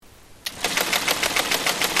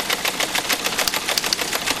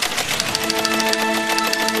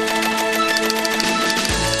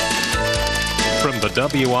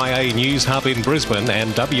WIA News Hub in Brisbane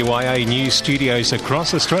and WIA News studios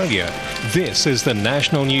across Australia, this is the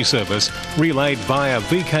National News Service relayed via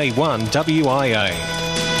VK1 WIA.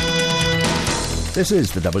 This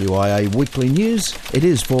is the WIA Weekly News. It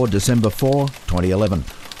is for December 4, 2011.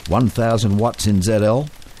 1,000 watts in ZL.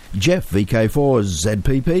 Jeff, VK4's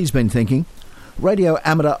ZPP's been thinking. Radio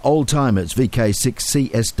Amateur Old Timers VK6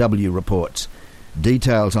 CSW reports.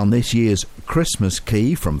 Details on this year's Christmas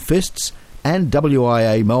key from Fists and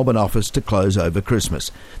WIA Melbourne office to close over Christmas.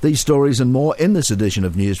 These stories and more in this edition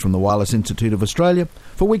of News from the Wireless Institute of Australia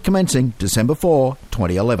for week commencing December 4,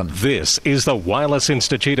 2011. This is the Wireless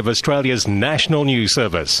Institute of Australia's National News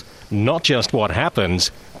Service. Not just what happens,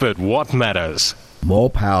 but what matters. More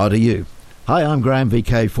power to you. Hi, I'm Graham,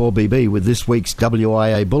 VK4BB, with this week's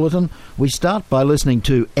WIA Bulletin. We start by listening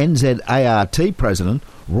to NZART President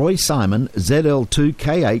Roy Simon,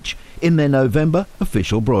 ZL2KH, in their November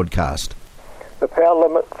official broadcast. The power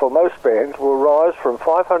limit for most bands will rise from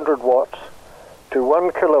 500 watts to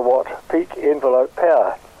 1 kilowatt peak envelope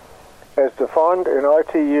power, as defined in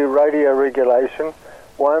ITU Radio Regulation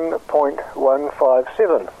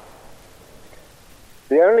 1.157.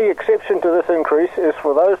 The only exception to this increase is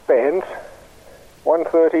for those bands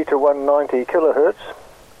 130 to 190 kilohertz,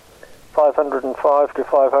 505 to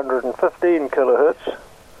 515 kilohertz,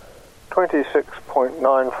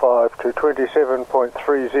 26.95 to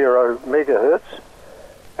 27.30 megahertz,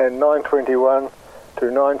 and 921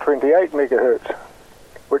 to 928 megahertz,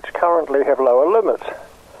 which currently have lower limits.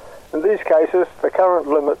 In these cases, the current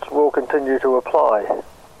limits will continue to apply.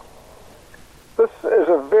 This is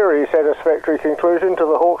a very satisfactory conclusion to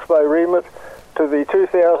the Hawke's Bay remit to the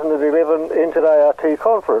 2011 NZART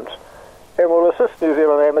conference, and will assist New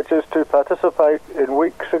Zealand amateurs to participate in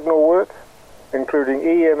weak signal work, including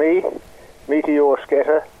EME, meteor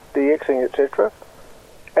scatter, DXing, etc.,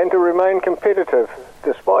 and to remain competitive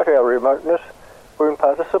despite our remoteness when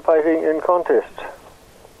participating in contests.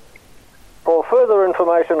 For further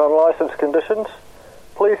information on licence conditions,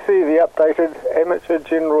 please see the updated Amateur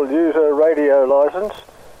General User Radio Licence,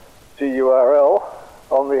 GURL,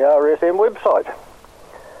 on the RSM website.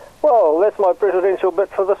 Well, that's my presidential bit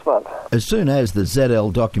for this month. As soon as the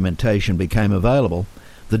ZL documentation became available,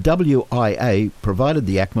 the WIA provided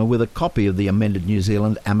the ACMA with a copy of the amended New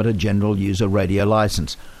Zealand Amateur General User Radio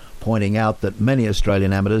Licence, pointing out that many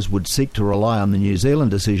Australian amateurs would seek to rely on the New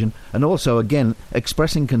Zealand decision, and also again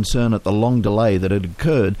expressing concern at the long delay that had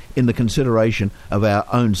occurred in the consideration of our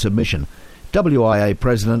own submission. WIA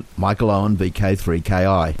President Michael Owen,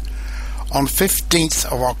 VK3KI. On 15th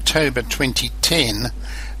of October 2010,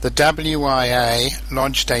 the WIA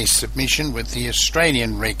lodged a submission with the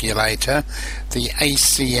Australian regulator, the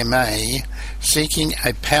ACMA, seeking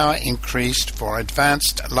a power increase for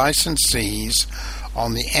advanced licensees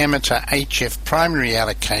on the amateur HF primary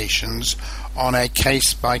allocations on a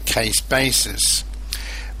case-by-case basis.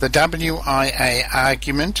 The WIA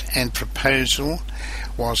argument and proposal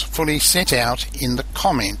was fully set out in the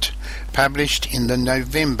comment published in the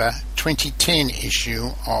November 2010 issue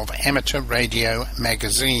of Amateur Radio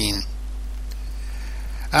magazine.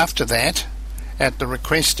 After that, at the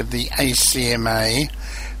request of the ACMA,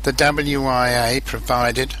 the WIA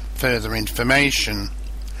provided further information.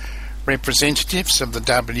 Representatives of the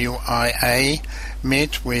WIA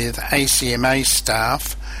met with ACMA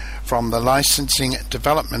staff from the Licensing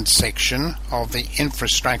Development section of the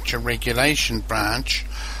Infrastructure Regulation branch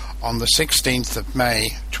on the 16th of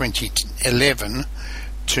May 2011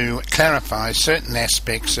 to clarify certain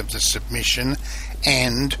aspects of the submission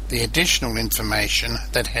and the additional information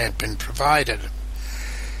that had been provided.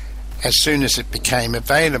 As soon as it became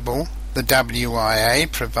available, the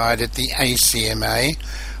WIA provided the ACMA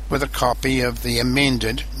with a copy of the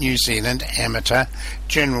amended New Zealand Amateur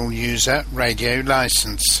General User Radio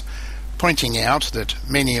Licence, pointing out that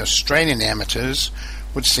many Australian amateurs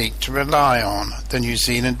would seek to rely on the New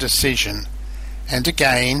Zealand decision, and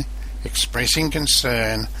again expressing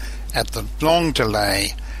concern at the long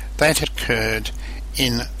delay that had occurred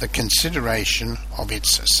in the consideration of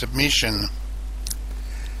its submission.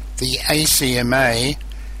 The ACMA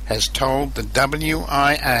has told the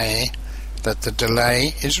WIA that the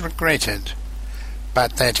delay is regretted,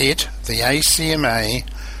 but that it, the ACMA,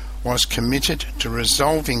 was committed to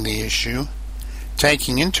resolving the issue,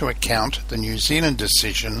 taking into account the New Zealand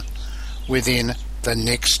decision within the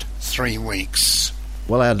next 3 weeks.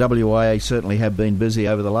 Well, our WIA certainly have been busy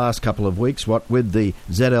over the last couple of weeks, what with the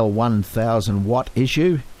ZL 1000 watt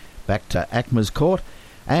issue back to ACMA's court,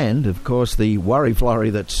 and of course the worry flurry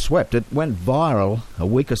that swept it went viral a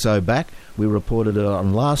week or so back. We reported it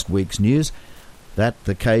on last week's news that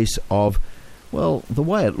the case of, well, the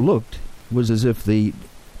way it looked, was as if the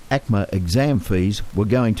ACMA exam fees were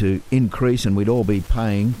going to increase and we'd all be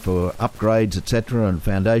paying for upgrades, etc., and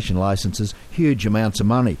foundation licences, huge amounts of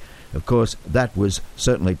money. Of course, that was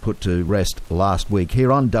certainly put to rest last week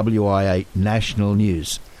here on WIA National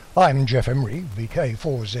News. I'm Jeff Emery,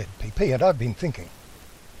 VK4ZPP, and I've been thinking.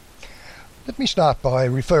 Let me start by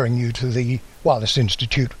referring you to the Wireless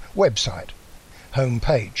Institute website,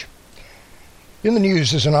 homepage. In the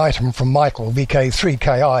news is an item from Michael,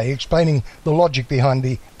 VK3KI, explaining the logic behind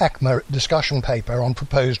the ACMA discussion paper on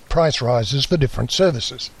proposed price rises for different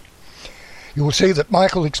services. You will see that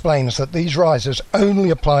Michael explains that these rises only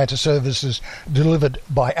apply to services delivered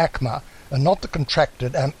by ACMA and not the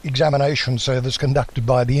contracted examination service conducted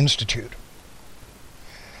by the Institute.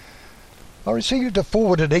 I received a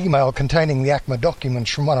forwarded email containing the ACMA documents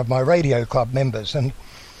from one of my radio club members, and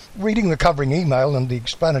reading the covering email and the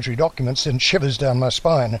explanatory documents sent shivers down my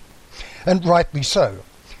spine, and rightly so,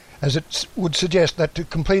 as it would suggest that to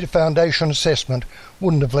complete a foundation assessment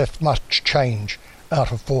wouldn't have left much change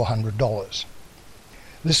out of $400.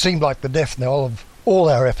 This seemed like the death knell of all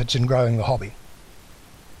our efforts in growing the hobby.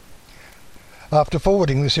 After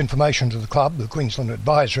forwarding this information to the club, the Queensland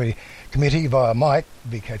Advisory Committee via Mike,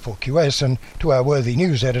 VK4QS, and to our worthy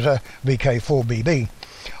news editor, VK4BB,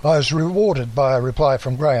 I was rewarded by a reply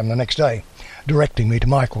from Graham the next day, directing me to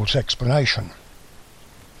Michael's explanation.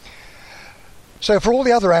 So for all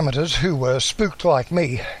the other amateurs who were spooked like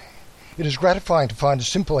me, it is gratifying to find a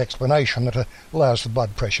simple explanation that allows the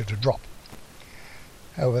blood pressure to drop.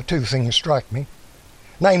 However, two things strike me.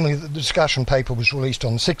 Namely, that the discussion paper was released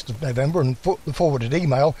on the 6th of November and the forwarded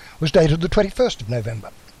email was dated the 21st of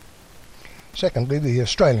November. Secondly, the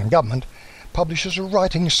Australian government publishes a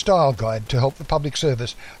writing style guide to help the public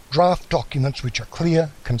service draft documents which are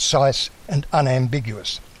clear, concise and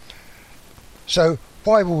unambiguous. So,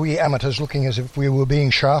 why were we amateurs looking as if we were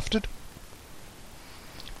being shafted?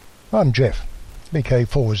 I'm Jeff,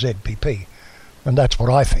 VK4ZPP, and that's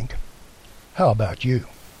what I think. How about you?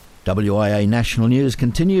 WIA National News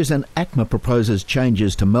continues, and ACMA proposes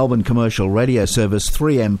changes to Melbourne commercial radio service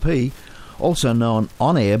 3MP, also known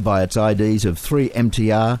on air by its IDs of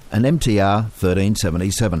 3MTR and MTR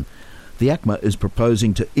 1377. The ACMA is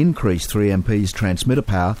proposing to increase 3MP's transmitter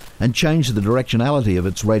power and change the directionality of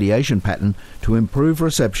its radiation pattern to improve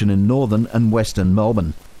reception in northern and western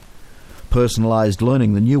Melbourne. Personalised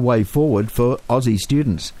learning, the new way forward for Aussie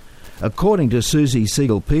students. According to Susie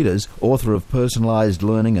Siegel-Peters, author of Personalised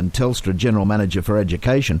Learning and Telstra General Manager for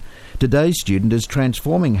Education, today's student is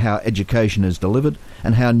transforming how education is delivered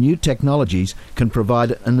and how new technologies can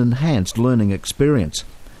provide an enhanced learning experience.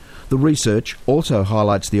 The research also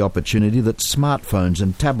highlights the opportunity that smartphones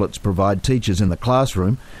and tablets provide teachers in the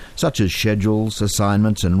classroom, such as schedules,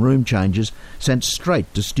 assignments and room changes sent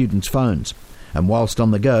straight to students' phones. And whilst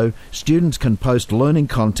on the go, students can post learning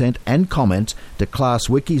content and comments to class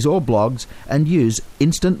wikis or blogs and use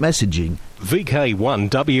instant messaging.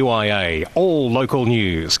 VK1WIA, all local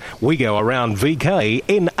news. We go around VK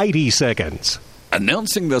in 80 seconds.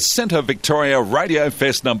 Announcing the Centre Victoria Radio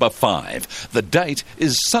Fest number 5. The date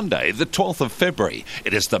is Sunday, the 12th of February.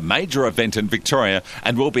 It is the major event in Victoria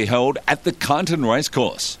and will be held at the Kyneton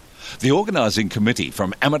Racecourse. The organising committee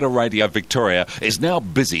from Amateur Radio Victoria is now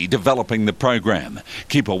busy developing the program.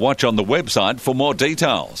 Keep a watch on the website for more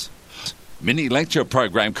details. Mini Lecture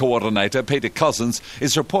Program Coordinator Peter Cousins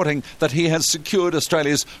is reporting that he has secured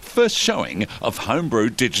Australia's first showing of homebrew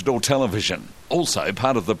digital television. Also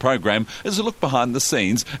part of the program is a look behind the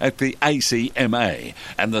scenes at the ACMA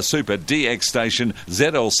and the Super DX station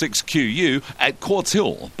ZL6QU at Quartz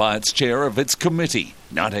Hill by its chair of its committee,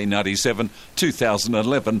 1997,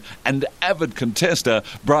 2011, and avid contester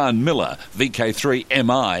Brian Miller,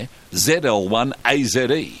 VK3MI,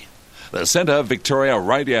 ZL1AZE. The Centre Victoria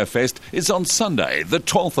Radio Fest is on Sunday, the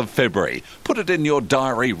 12th of February. Put it in your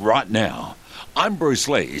diary right now. I'm Bruce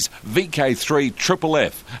Lees,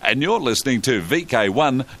 VK3FFF, and you're listening to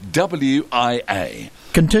VK1WIA.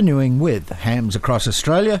 Continuing with Hams Across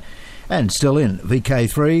Australia, and still in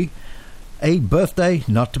VK3, a birthday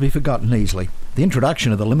not to be forgotten easily. The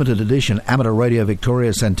introduction of the limited edition Amateur Radio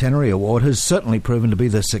Victoria Centenary Award has certainly proven to be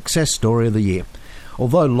the success story of the year.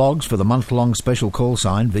 Although logs for the month-long special call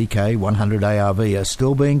sign VK100ARV are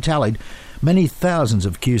still being tallied, many thousands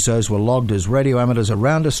of QSOs were logged as radio amateurs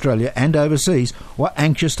around Australia and overseas were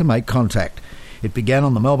anxious to make contact. It began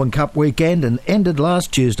on the Melbourne Cup weekend and ended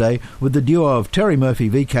last Tuesday with the duo of Terry Murphy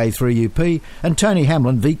VK3UP and Tony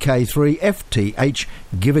Hamlin VK3FTH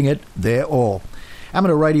giving it their all.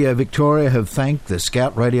 Amateur Radio Victoria have thanked the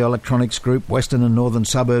Scout Radio Electronics Group, Western and Northern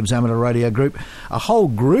Suburbs Amateur Radio Group. A whole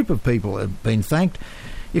group of people have been thanked,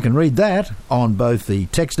 You can read that on both the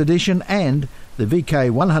text edition and the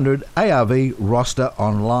VK100 ARV roster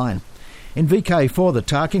online. In VK4, the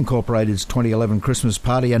TARC Incorporated's 2011 Christmas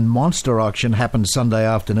party and monster auction happened Sunday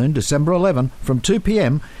afternoon, December 11, from 2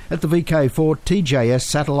 p.m. at the VK4 TJS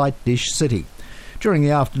Satellite Dish City. During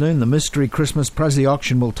the afternoon, the mystery Christmas Prezi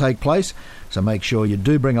auction will take place, so make sure you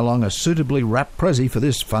do bring along a suitably wrapped Prezi for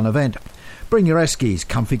this fun event. Bring your eskies,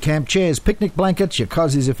 comfy camp chairs, picnic blankets, your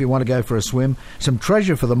cozies if you want to go for a swim, some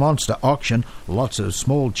treasure for the monster auction, lots of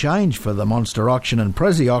small change for the monster auction and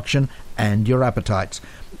Prezi auction, and your appetites.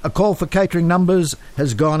 A call for catering numbers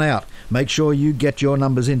has gone out. Make sure you get your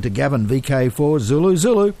numbers into Gavin VK4 Zulu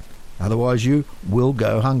Zulu, otherwise you will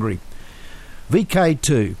go hungry.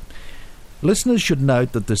 VK2. Listeners should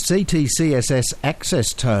note that the CTCSS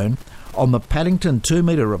access tone on the Paddington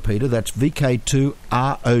 2-metre repeater, that's VK2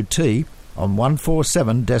 ROT, on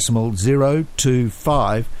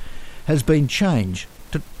 147.025, has been changed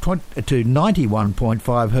to 91.5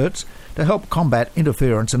 Hz to help combat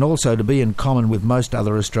interference and also to be in common with most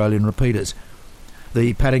other Australian repeaters.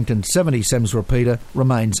 The Paddington 70 SEMS repeater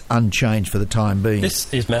remains unchanged for the time being.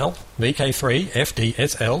 This is Mel, VK3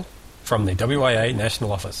 FDSL, from the WIA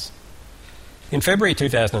National Office. In February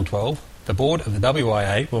 2012, the board of the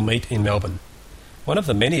WIA will meet in Melbourne. One of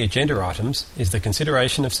the many agenda items is the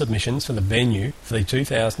consideration of submissions for the venue for the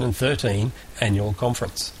 2013 annual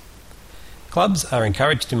conference. Clubs are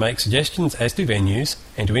encouraged to make suggestions as to venues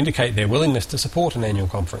and to indicate their willingness to support an annual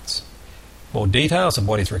conference. More details of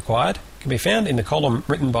what is required can be found in the column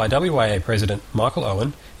written by WIA President Michael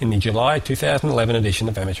Owen in the July 2011 edition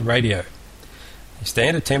of Amateur Radio. A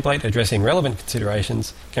standard template addressing relevant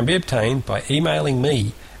considerations can be obtained by emailing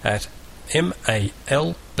me at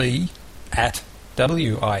malb@wia.org.au.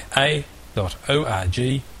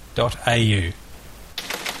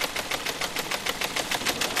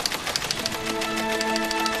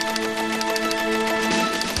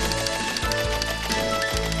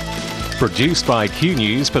 Produced by Q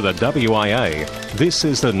News for the WIA, this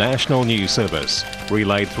is the National News Service,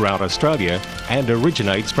 relayed throughout Australia and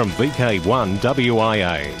originates from VK1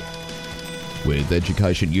 WIA. With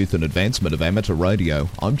Education, Youth and Advancement of Amateur Radio,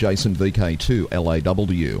 I'm Jason, VK2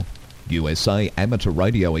 LAW. USA Amateur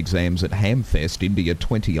Radio Exams at Hamfest, India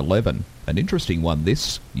 2011. An interesting one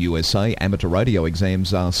this. USA Amateur Radio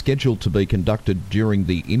Exams are scheduled to be conducted during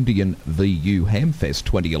the Indian VU Hamfest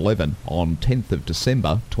 2011 on 10th of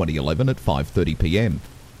December 2011 at 5:30 p.m.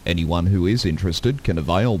 Anyone who is interested can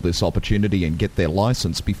avail this opportunity and get their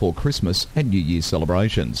licence before Christmas and New Year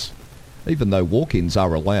celebrations. Even though walk-ins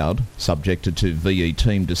are allowed, subjected to VE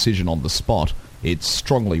team decision on the spot, it's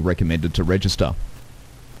strongly recommended to register.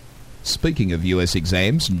 Speaking of US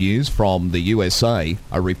exams, news from the USA,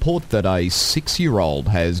 a report that a 6-year-old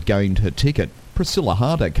has gained her ticket. Priscilla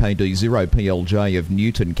Harder, KD0PLJ of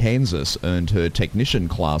Newton, Kansas, earned her technician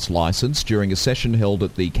class licence during a session held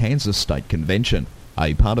at the Kansas State Convention.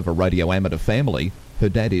 A part of a radio amateur family, her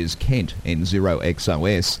dad is Kent,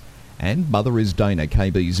 N0XOS, and mother is Dana,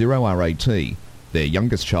 KB0RAT. Their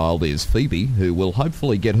youngest child is Phoebe, who will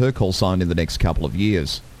hopefully get her call sign in the next couple of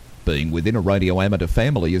years. Being within a radio amateur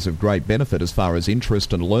family is of great benefit as far as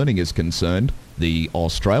interest and learning is concerned. The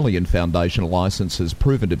Australian Foundation licence has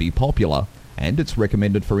proven to be popular, and it's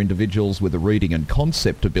recommended for individuals with a reading and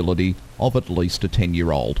concept ability of at least a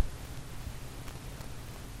 10-year-old.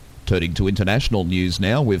 Turning to international news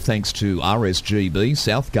now, with thanks to RSGB,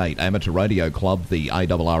 Southgate Amateur Radio Club, the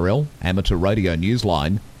ARRL, Amateur Radio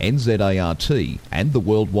Newsline, NZART, and the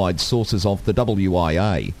worldwide sources of the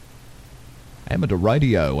WIA. Amateur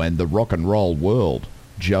radio and the rock and roll world.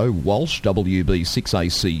 Joe Walsh,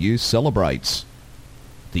 WB6ACU, celebrates.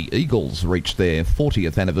 The Eagles reached their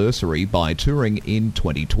 40th anniversary by touring in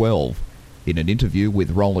 2012. In an interview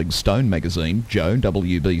with Rolling Stone magazine, Joe,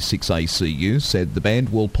 WB6ACU, said the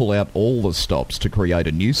band will pull out all the stops to create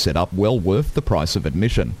a new setup well worth the price of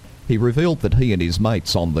admission. He revealed that he and his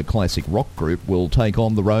mates on the classic rock group will take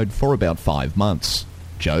on the road for about 5 months.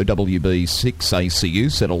 Joe, WB6ACU,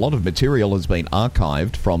 said a lot of material has been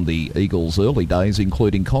archived from the Eagles' early days,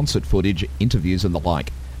 including concert footage, interviews and the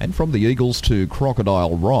like. And from the Eagles to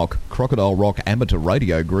Crocodile Rock Amateur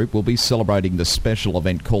Radio Group will be celebrating the special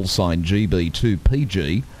event call sign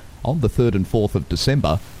GB2PG on the 3rd and 4th of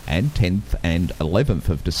December and 10th and 11th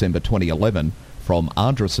of December 2011 from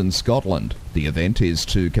Ardrossan, Scotland. The event is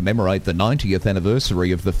to commemorate the 90th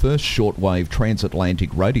anniversary of the first shortwave transatlantic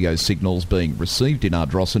radio signals being received in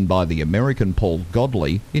Ardrossan by the American Paul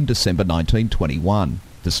Godley in December 1921.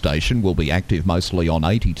 The station will be active mostly on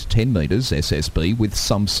 80 to 10 metres SSB with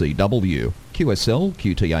some CW, QSL,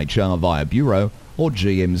 QTHR via Bureau or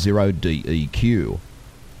GM0DEQ.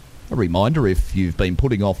 A reminder, if you've been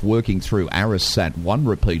putting off working through ArisSat 1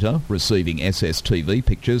 repeater, receiving SSTV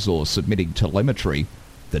pictures or submitting telemetry,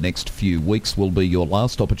 the next few weeks will be your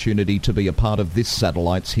last opportunity to be a part of this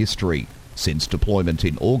satellite's history. Since deployment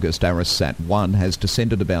in August, ArisSat 1 has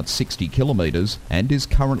descended about 60 kilometres and is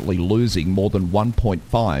currently losing more than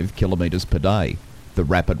 1.5 kilometres per day. The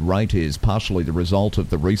rapid rate is partially the result of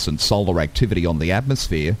the recent solar activity on the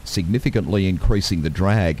atmosphere, significantly increasing the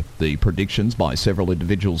drag. The predictions by several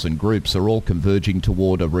individuals and groups are all converging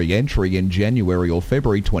toward a re-entry in January or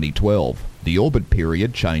February 2012. The orbit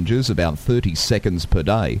period changes about 30 seconds per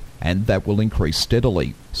day, and that will increase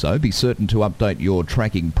steadily. So be certain to update your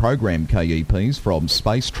tracking program KEPs from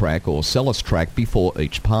SpaceTrack or CelesTrack before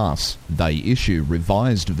each pass. They issue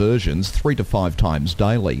revised versions 3 to 5 times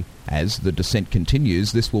daily. As the descent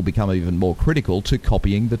continues, this will become even more critical to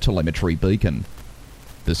copying the telemetry beacon.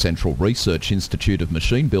 The Central Research Institute of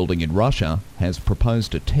Machine Building in Russia has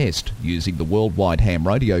proposed a test using the worldwide ham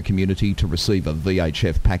radio community to receive a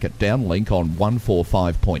VHF packet downlink on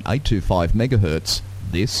 145.825 MHz.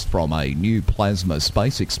 This from a new plasma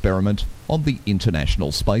space experiment on the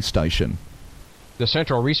International Space Station. The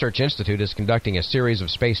Central Research Institute is conducting a series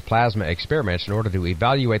of space plasma experiments in order to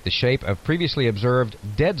evaluate the shape of previously observed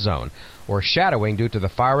dead zone, or shadowing, due to the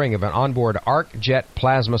firing of an onboard arc jet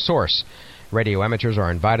plasma source. Radio amateurs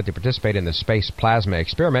are invited to participate in the space plasma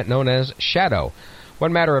experiment known as SHADOW.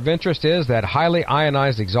 One matter of interest is that highly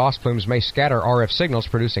ionized exhaust plumes may scatter RF signals,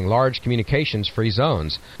 producing large communications-free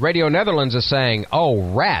zones. Radio Netherlands is saying,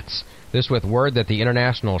 "Oh, rats!" This with word that the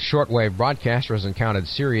international shortwave broadcaster has encountered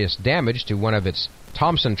serious damage to one of its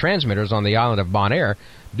Thomson transmitters on the island of Bonaire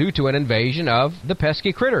due to an invasion of the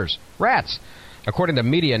pesky critters, rats. According to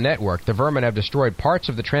Media Network, the vermin have destroyed parts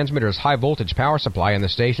of the transmitter's high-voltage power supply, and the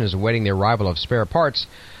station is awaiting the arrival of spare parts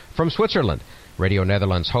from Switzerland. Radio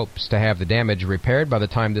Netherlands hopes to have the damage repaired by the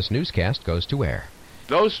time this newscast goes to air.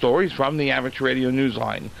 Those stories from the Amateur Radio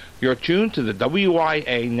Newsline. You're tuned to the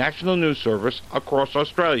WIA National News Service across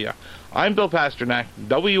Australia. I'm Bill Pasternak,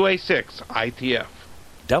 WA6 ITF.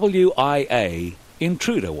 WIA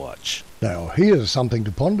Intruder Watch. Now here's something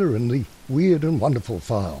to ponder in the Weird and Wonderful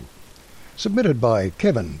file. Submitted by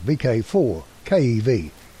Kevin, VK4,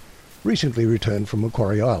 KEV, recently returned from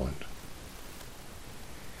Macquarie Island.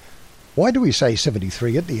 Why do we say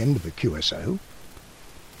 73 at the end of a QSO?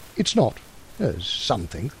 It's not, as some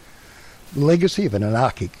think, the legacy of an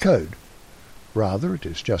anarchic code. Rather, it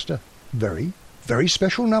is just a very, very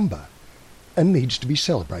special number and needs to be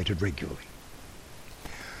celebrated regularly.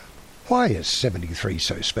 Why is 73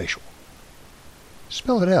 so special?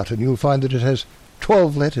 Spell it out and you'll find that it has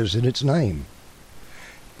 12 letters in its name.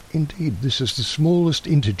 Indeed, this is the smallest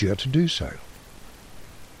integer to do so.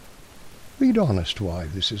 Read on as to why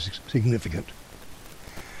this is significant.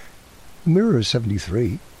 The mirror of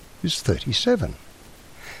 73 is 37.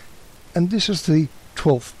 And this is the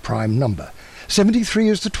 12th prime number. 73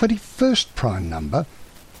 is the 21st prime number.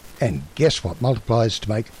 And guess what multiplies to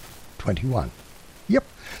make 21? Yep,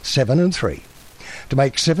 7 and 3. To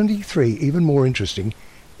make 73 even more interesting,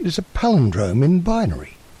 it is a palindrome in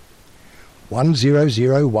binary.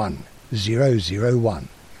 1001-001,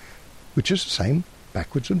 which is the same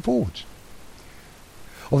backwards and forwards.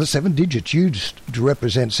 Of the 7 digits used to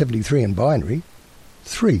represent 73 in binary,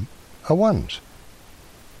 3 are ones.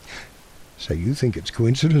 So you think it's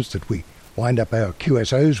coincidence that we wind up our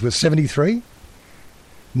QSOs with 73?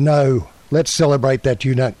 No, let's celebrate that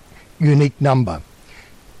unique number.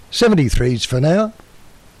 73's for now.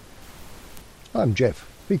 I'm Jeff,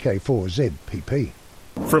 VK4ZPP.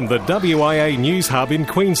 From the WIA News Hub in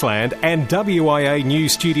Queensland and WIA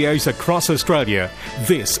News Studios across Australia,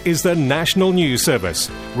 this is the National News Service,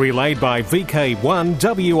 relayed by VK1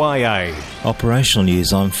 WIA. Operational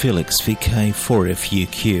news, I'm Felix,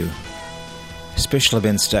 VK4FUQ. Special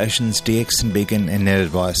event stations, DX and Beacon and Net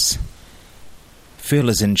Advice.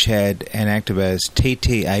 Fielders in Chad and active as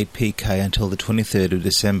TT8PK until the 23rd of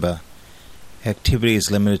December. Activity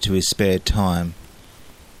is limited to his spare time.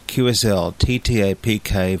 QSL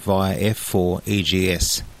TT8PK via F4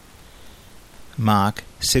 EGS. Mark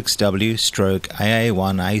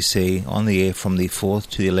 6W/AA1AC on the air from the 4th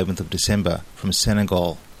to the 11th of December from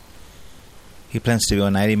Senegal. He plans to be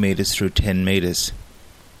on 80 metres through 10 metres.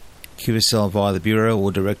 QSL via the Bureau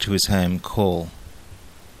or direct to his home call.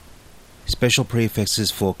 Special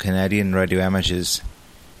prefixes for Canadian radio amateurs.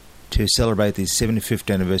 To celebrate the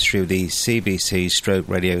 75th anniversary of the CBC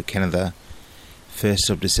Radio Canada, 1st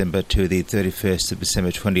of December to the 31st of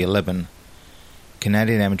December 2011,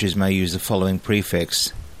 Canadian amateurs may use the following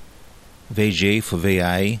prefix: VG for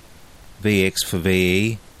VA, VX for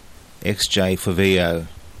VE, XJ for VO,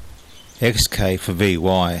 XK for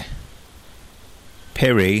VY.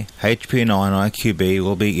 Perry HP9IQB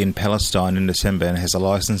will be in Palestine in December and has a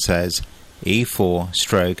licence as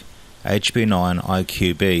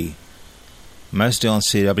E4/HP9IQB, mostly on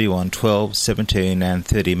CW on 12, 17 and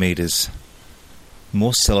 30 metres.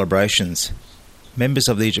 More celebrations. Members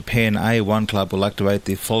of the Japan A1 Club will activate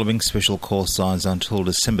the following special call signs until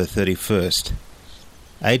December 31st.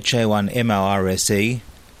 HA1MORSE,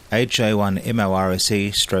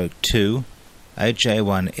 HA1MORSE/2,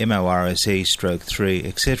 HA1MORSE/3,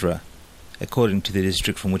 etc., according to the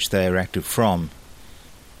district from which they are active from.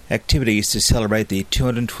 Activities to celebrate the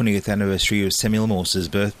 220th anniversary of Samuel Morse's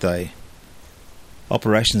birthday.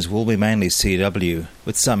 Operations will be mainly CW,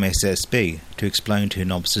 with some SSB, to explain to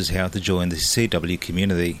novices how to join the CW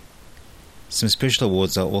community. Some special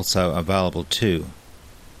awards are also available too.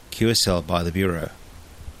 QSL by the Bureau.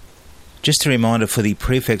 Just a reminder for the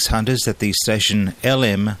prefix hunters that the station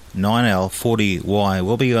LM9L40Y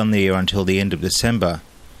will be on the air until the end of December.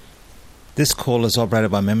 This call is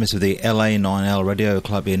operated by members of the LA9L Radio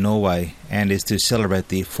Club in Norway and is to celebrate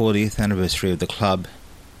the 40th anniversary of the club.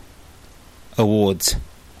 Awards.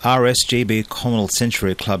 RSGB Commonwealth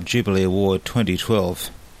Century Club Jubilee Award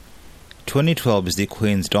 2012. 2012 is the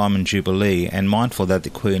Queen's Diamond Jubilee, and mindful that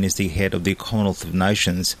the Queen is the head of the Commonwealth of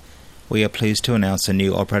Nations, we are pleased to announce a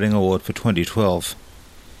new operating award for 2012.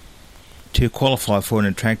 To qualify for an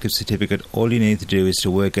attractive certificate, all you need to do is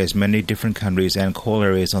to work as many different countries and call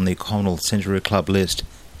areas on the Commonwealth Century Club list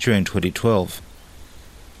during 2012.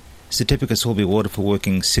 Certificates will be awarded for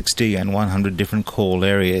working 60 and 100 different call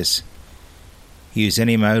areas. Use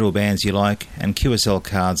any mode or bands you like, and QSL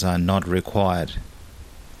cards are not required.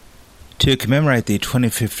 To commemorate the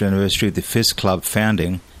 25th anniversary of the FIST Club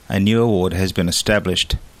founding, a new award has been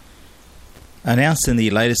established. Announced in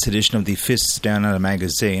the latest edition of the FIST Down Under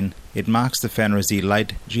magazine, it marks the founder as the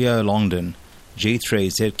late Geo Longden,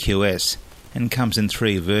 G3ZQS, and comes in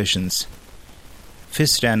 3 versions.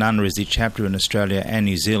 FIST Down Under is the chapter in Australia and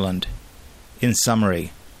New Zealand. In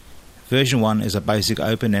summary, Version 1 is a basic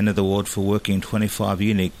open-ended award for working 25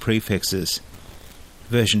 unique prefixes.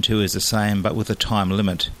 Version 2 is the same but with a time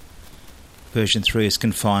limit. Version 3 is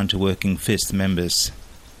confined to working FIST members.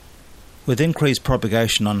 With increased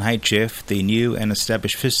propagation on HF, the new and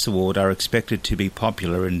established FIST award are expected to be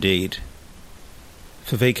popular indeed.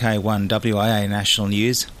 For VK1 WIA National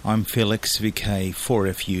News, I'm Felix,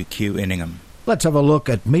 VK4FUQ Inningham. Let's have a look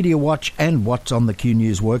at Media Watch and what's on the Q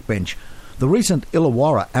News workbench. The recent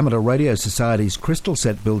Illawarra Amateur Radio Society's crystal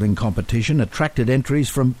set building competition attracted entries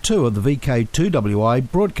from 2 of the VK2WI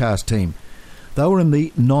broadcast team. They were in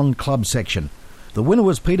the non-club section. The winner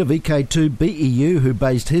was Peter VK2 BEU, who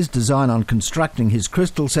based his design on constructing his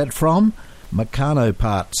crystal set from Meccano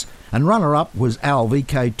parts. And runner-up was Al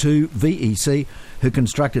VK2 VEC, who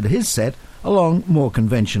constructed his set along more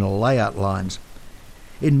conventional layout lines.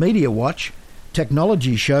 In Media Watch,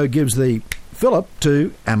 Technology Show gives the fillip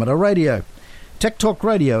to amateur radio. Tech Talk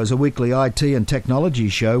Radio is a weekly IT and technology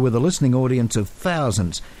show with a listening audience of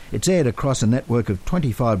thousands. It's aired across a network of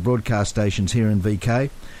 25 broadcast stations here in VK.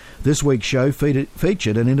 This week's show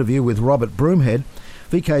featured an interview with Robert Broomhead,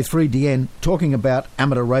 VK3DN, talking about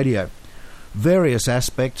amateur radio. Various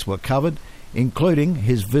aspects were covered, including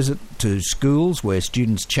his visit to schools where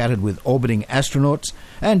students chatted with orbiting astronauts,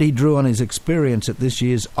 and he drew on his experience at this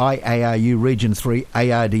year's IARU Region 3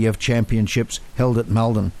 ARDF Championships held at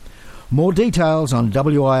Malden. More details on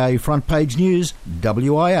WIA front page news,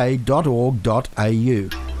 wia.org.au.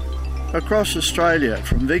 Across Australia,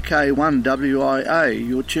 from VK1 WIA,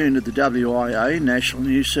 you're tuned to the WIA National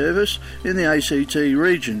News Service in the ACT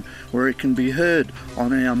region, where it can be heard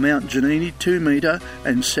on our Mount Giannini 2 metre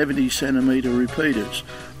and 70 centimetre repeaters,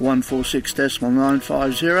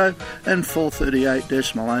 146.950 and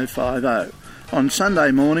 438.050, on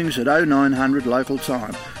Sunday mornings at 0900 local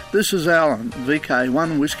time. This is Alan,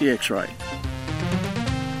 VK1 Whiskey X-Ray.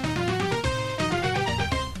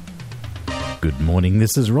 Good morning,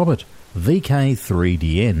 this is Robert,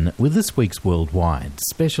 VK3DN, with this week's Worldwide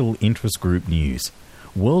Special Interest Group news.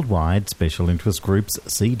 Worldwide Special Interest Groups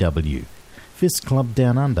CW. FIST Club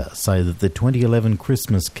Down Under say that the 2011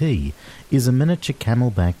 Christmas key is a miniature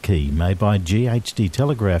camelback key made by GHD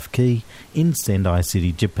Telegraph Key in Sendai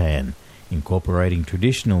City, Japan, incorporating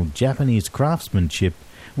traditional Japanese craftsmanship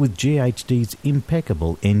with GHD's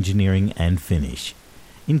impeccable engineering and finish.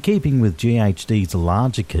 In keeping with GHD's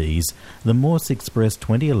larger keys, the Morse Express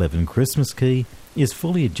 2011 Christmas key is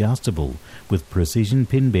fully adjustable with precision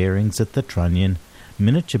pin bearings at the trunnion,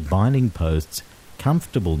 miniature binding posts,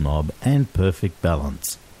 comfortable knob and perfect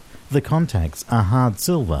balance. The contacts are hard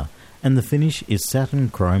silver and the finish is satin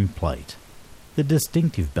chrome plate. The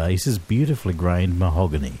distinctive base is beautifully grained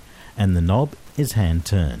mahogany and the knob is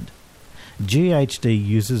hand-turned. GHD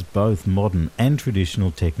uses both modern and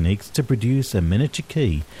traditional techniques to produce a miniature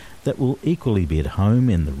key that will equally be at home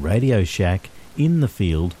in the radio shack, in the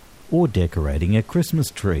field, or decorating a Christmas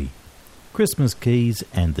tree. Christmas keys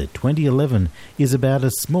and the 2011 is about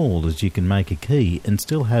as small as you can make a key and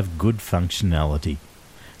still have good functionality.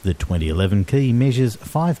 The 2011 key measures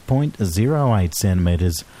 5.08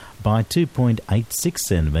 centimetres by 2.86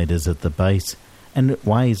 centimetres at the base, and it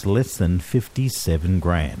weighs less than 57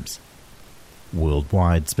 grams.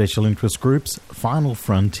 Worldwide Special Interest Group's Final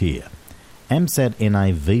Frontier. AMSAT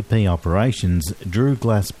NA VP Operations Drew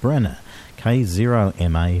Glass-Brenner,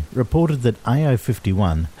 K0MA, reported that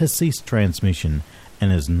AO51 has ceased transmission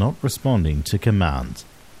and is not responding to commands.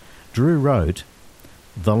 Drew wrote,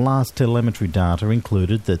 "The last telemetry data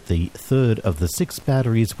included that the third of the 6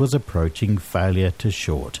 batteries was approaching failure to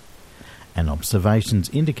short, and observations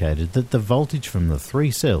indicated that the voltage from the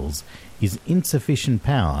 3 cells is insufficient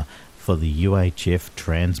power for the UHF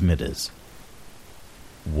transmitters."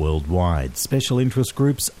 Worldwide Special Interest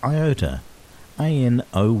Groups IOTA,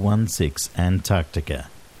 AN016 Antarctica.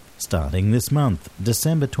 Starting this month,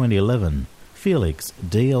 December 2011, Felix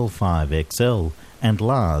DL5XL and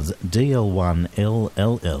Lars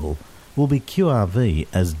DL1LLL will be QRV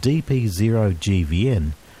as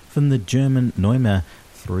DP0GVN from the German Neumer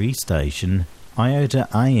 3-station IOTA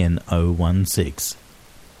AN016.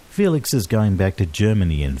 Felix is going back to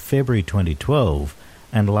Germany in February 2012,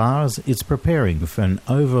 and Lars is preparing for an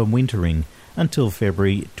overwintering until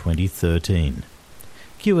February 2013.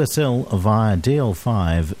 QSL via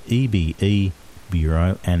DL5 EBE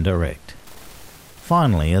Bureau and Direct.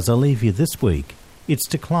 Finally, as I leave you this week, it's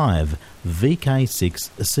to Clive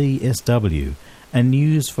VK6CSW and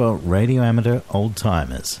news for radio amateur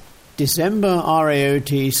old-timers. December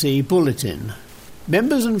RAOTC Bulletin.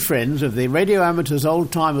 Members and friends of the Radio Amateurs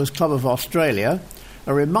Old Timers Club of Australia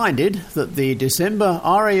are reminded that the December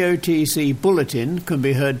RAOTC Bulletin can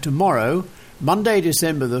be heard tomorrow, Monday,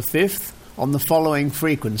 December the 5th, on the following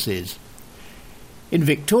frequencies. In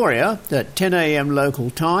Victoria, at 10 a.m. local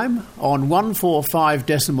time, on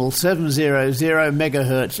 145.700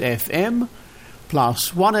 MHz FM,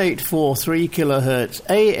 plus 1843 kHz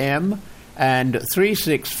AM, and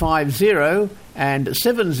 3650 and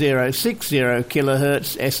 7060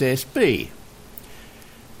 kHz SSB.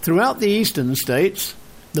 Throughout the eastern states,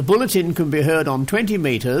 the bulletin can be heard on 20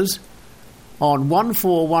 metres, on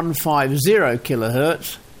 14150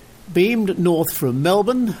 kHz, beamed north from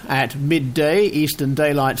Melbourne at midday Eastern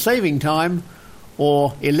Daylight Saving Time,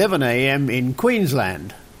 or 11 a.m. in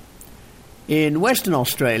Queensland. In Western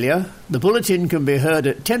Australia, the bulletin can be heard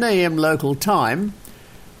at 10 a.m. local time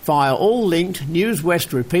via all linked News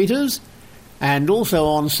West repeaters, and also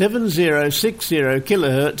on 7060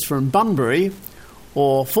 kHz from Bunbury,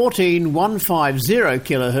 or 14150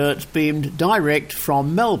 kHz beamed direct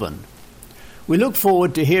from Melbourne. We look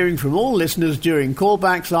forward to hearing from all listeners during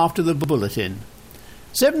callbacks after the bulletin.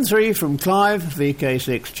 7-3 from Clive,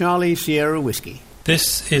 VK6 Charlie Sierra Whiskey.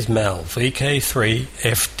 This is Mel,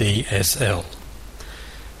 VK3FDSL.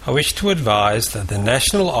 I wish to advise that the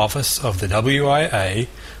National Office of the WIA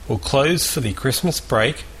will close for the Christmas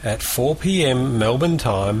break at 4 p.m. Melbourne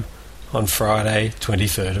time on Friday,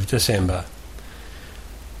 23rd of December.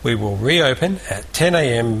 We will reopen at 10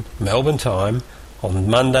 a.m. Melbourne time on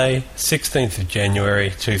Monday, 16th of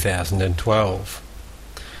January 2012.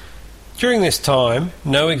 During this time,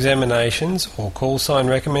 no examinations or call sign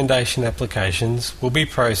recommendation applications will be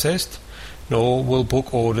processed, nor will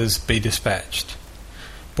book orders be dispatched.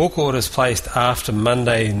 Book orders placed after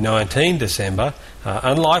Monday 19 December are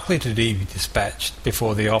unlikely to be dispatched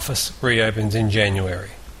before the office reopens in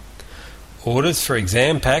January. Orders for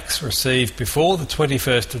exam packs received before the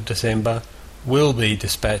 21st of December will be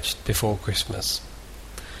dispatched before Christmas.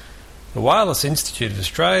 The Wireless Institute of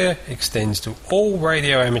Australia extends to all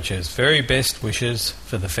radio amateurs very best wishes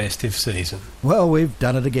for the festive season. Well, we've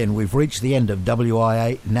done it again. We've reached the end of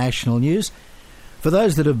WIA National News. For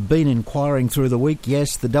those that have been inquiring through the week,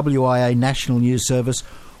 yes, the WIA National News Service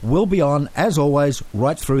will be on, as always,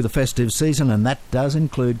 right through the festive season, and that does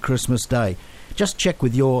include Christmas Day. Just check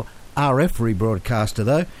with your RF rebroadcaster,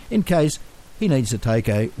 though, in case he needs to take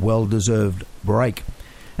a well-deserved break.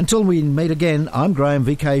 Until we meet again, I'm Graham,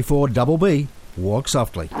 VK4BB. Walk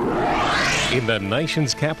softly. In the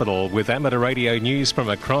nation's capital, with amateur radio news from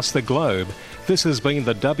across the globe, this has been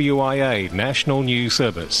the WIA National News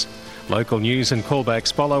Service. Local news and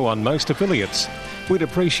callbacks follow on most affiliates. We'd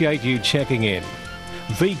appreciate you checking in.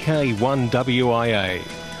 VK1WIA.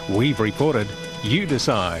 We've reported, you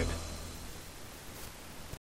decide.